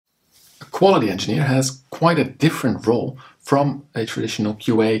quality engineer has quite a different role from a traditional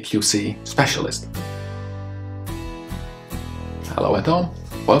QA/QC specialist. Hello and Tom,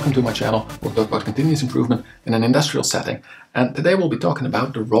 welcome to my channel. We'll talk about continuous improvement in an industrial setting, and today we'll be talking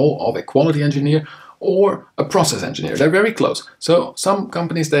about the role of a quality engineer or a process engineer. They're very close. So some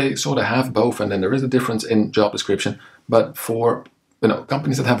companies, they sort of have both, and then there is a difference in job description, but for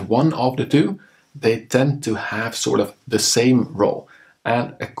companies that have one of the two, they tend to have sort of the same role.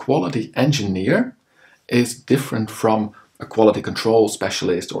 And a quality engineer is different from a quality control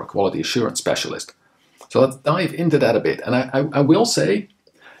specialist or a quality assurance specialist. So let's dive into that a bit. And I will say,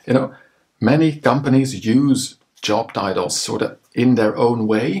 many companies use job titles sort of in their own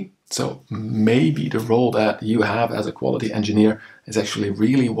way. So maybe the role that you have as a quality engineer is actually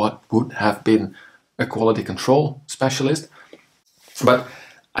really what would have been a quality control specialist. But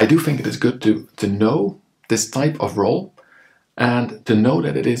I do think it is good to know this type of role and to know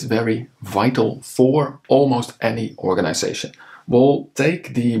that it is very vital for almost any organization. We'll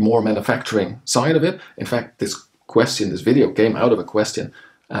take the more manufacturing side of it. In fact, this video came out of a question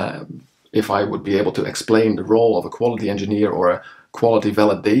if I would be able to explain the role of a quality engineer or a quality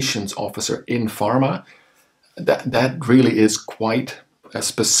validations officer in pharma. That really is quite a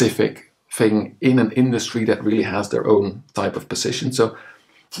specific thing in an industry that really has their own type of position. So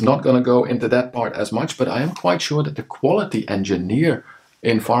I'm not going to go into that part as much, but I am quite sure that the quality engineer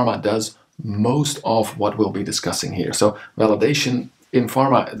in pharma does most of what we'll be discussing here. So validation in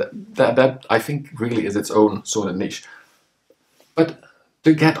pharma, that I think really is its own sort of niche. But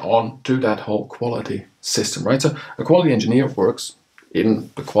to get on to that whole quality system, right? So a quality engineer works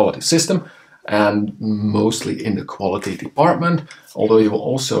in the quality system and mostly in the quality department, although you will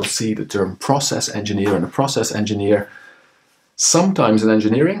also see the term process engineer and a process engineer sometimes in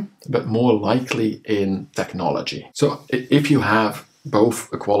engineering, but more likely in technology. So if you have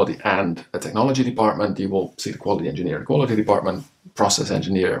both a quality and a technology department, you will see the quality engineer in the quality department, process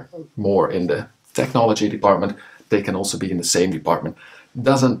engineer more in the technology department. They can also be in the same department.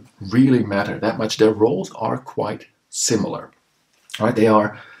 Doesn't really matter that much. Their roles are quite similar, right? They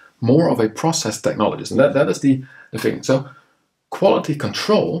are more of a process technologist, and that is the thing. So quality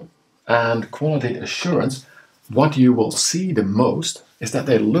control and quality assurance, what you will see the most is that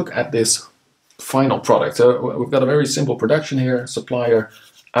they look at this final product. So we've got a very simple production here, supplier,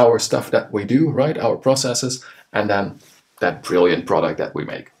 our stuff that we do, right? Our processes, and then that brilliant product that we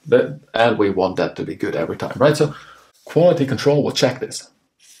make. And we want that to be good every time, right? So quality control will check this.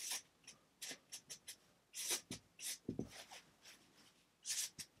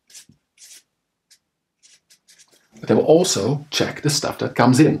 But they will also check the stuff that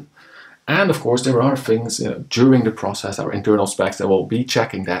comes in. And of course, there are things during the process, our internal specs, that will be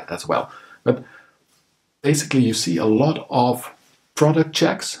checking that as well. But basically, you see a lot of product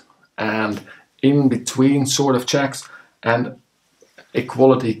checks and in between sort of checks, and a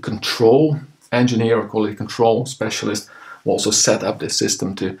quality control engineer or quality control specialist will also set up this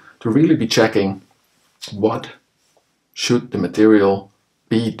system to really be checking what should the material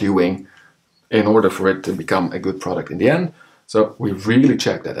be doing in order for it to become a good product in the end. So we really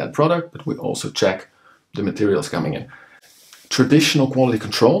check that end product, but we also check the materials coming in. Traditional quality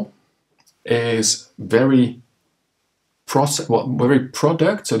control is very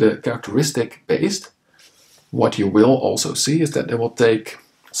product, so the characteristic based. What you will also see is that they will take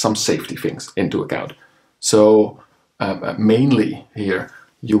some safety things into account. So mainly here,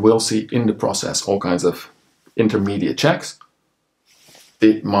 you will see in the process all kinds of intermediate checks.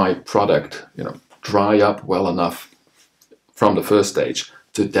 Did my product dry up well enough from the first stage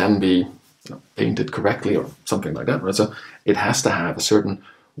to then be painted correctly or something like that, right? So it has to have a certain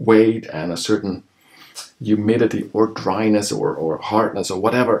weight and a certain humidity or dryness or hardness or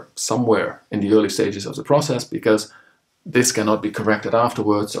whatever somewhere in the early stages of the process, because this cannot be corrected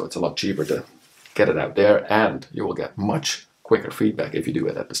afterwards, so it's a lot cheaper to get it out there, and you will get much quicker feedback if you do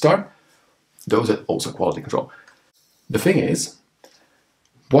it at the start. Those are also quality control. The thing is,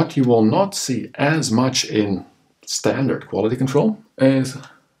 what you will not see as much in standard quality control is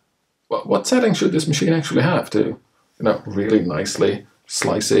what settings should this machine actually have to really nicely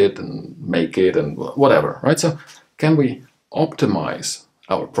slice it and make it and whatever, right? So can we optimize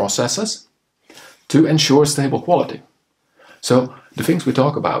our processes to ensure stable quality? So the things we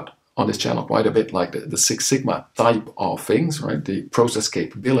talk about on this channel quite a bit, like the Six Sigma type of things, right? The process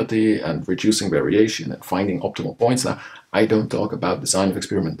capability and reducing variation and finding optimal points. Now, I don't talk about design of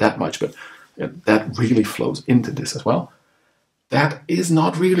experiment that much, but that really flows into this as well. That is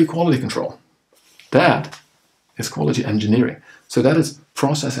not really quality control. That is quality engineering. So that is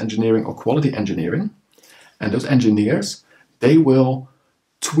process engineering or quality engineering. And those engineers, they will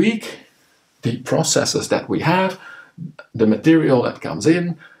tweak the processes that we have, the material that comes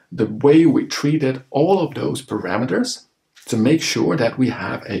in, the way we treat it, all of those parameters to make sure that we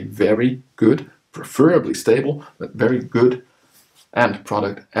have a very good, preferably stable, but very good end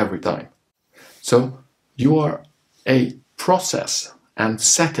product every time. So you are a process and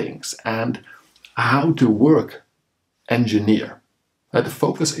settings and how to work engineer. The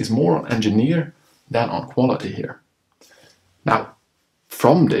focus is more on engineer than on quality here. Now,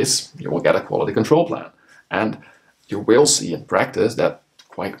 from this, you will get a quality control plan. And you will see in practice that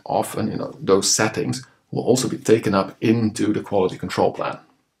quite often, those settings will also be taken up into the quality control plan.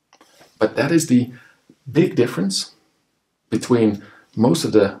 But that is the big difference between most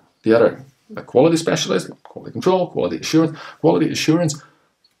of the other quality specialists, quality control, quality assurance. Quality assurance,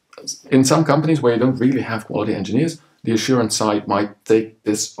 in some companies where you don't really have quality engineers, the assurance side might take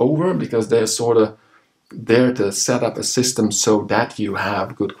this over because they're sort of there to set up a system so that you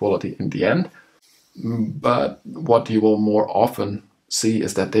have good quality in the end. But what you will more often see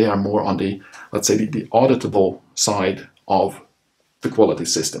is that they are more on the, let's say, the auditable side of the quality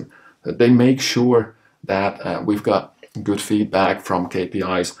system. They make sure that we've got good feedback from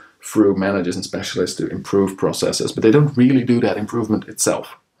KPIs through managers and specialists to improve processes, but they don't really do that improvement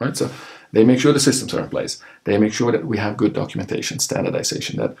itself, right? So they make sure the systems are in place. They make sure that we have good documentation,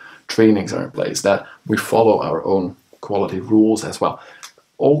 standardization, that trainings are in place, that we follow our own quality rules as well.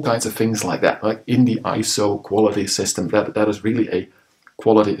 All kinds of things like that, like in the ISO quality system, that is really a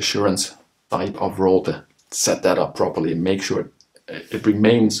quality assurance type of role to set that up properly and make sure it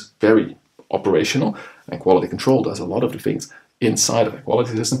remains very operational. And quality control does a lot of the things inside of a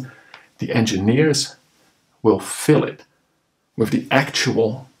quality system. The engineers will fill it with the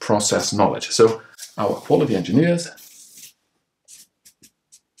actual process knowledge. So our quality engineers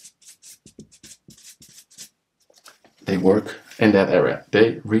they work in that area.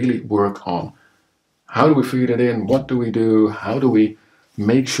 They really work on how do we feed it in, what do we do, how do we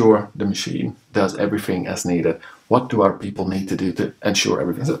make sure the machine does everything as needed, what do our people need to do to ensure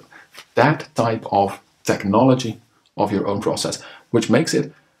everything. So that type of technology of your own process, which makes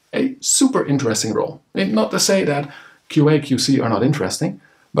it a super interesting role. Not to say that QA, QC are not interesting,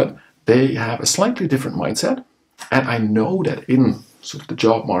 but they have a slightly different mindset. And I know that in sort of the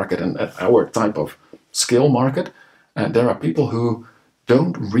job market and our type of skill market, there are people who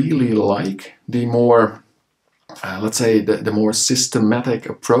don't really like the more, let's say, the more systematic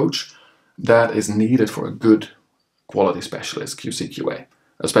approach that is needed for a good quality specialist, QC, QA,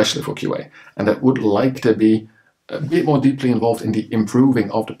 especially for QA, and that would like to be a bit more deeply involved in the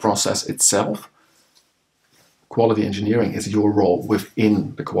improving of the process itself. Quality engineering is your role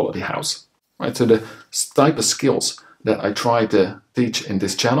within the quality house, right? So the type of skills that I try to teach in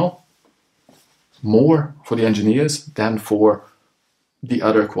this channel, more for the engineers than for the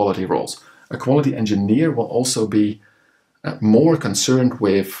other quality roles. A quality engineer will also be more concerned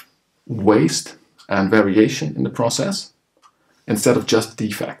with waste and variation in the process instead of just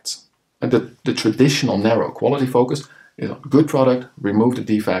defects. And the traditional narrow quality focus is on good product, remove the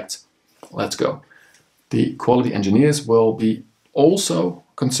defects, let's go. The quality engineers will be also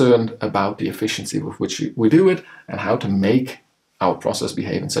concerned about the efficiency with which we do it and how to make our process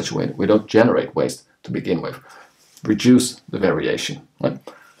behave in such a way that we don't generate waste to begin with. Reduce the variation, right?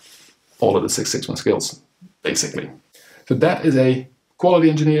 All of the Six Sigma skills, basically. So that is a quality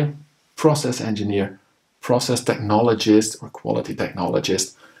engineer, process technologist, or quality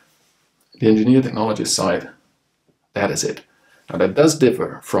technologist. The engineer technologist side, that is it. Now that does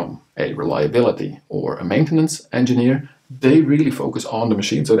differ from a reliability or a maintenance engineer. They really focus on the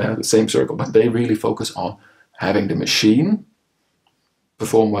machine, so they have the same circle, but they really focus on having the machine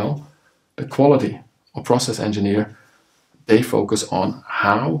perform well. The quality or process engineer, they focus on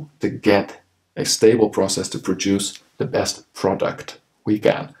how to get a stable process to produce the best product we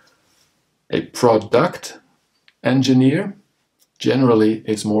can. A product engineer generally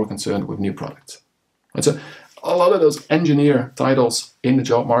is more concerned with new products. And so a lot of those engineer titles in the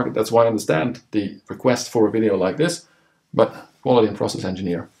job market, that's why I understand the request for a video like this, but quality and process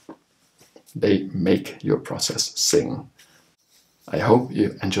engineer, they make your process sing. I hope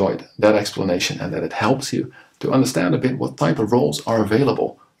you enjoyed that explanation and that it helps you to understand a bit what type of roles are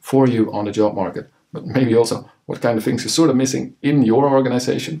available for you on the job market, but maybe also what kind of things you're sort of missing in your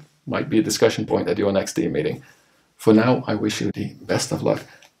organization. Might be a discussion point at your next team meeting. For now, I wish you the best of luck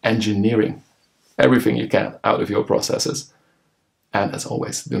engineering everything you can out of your processes. And as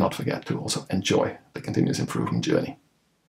always, do not forget to also enjoy the continuous improvement journey.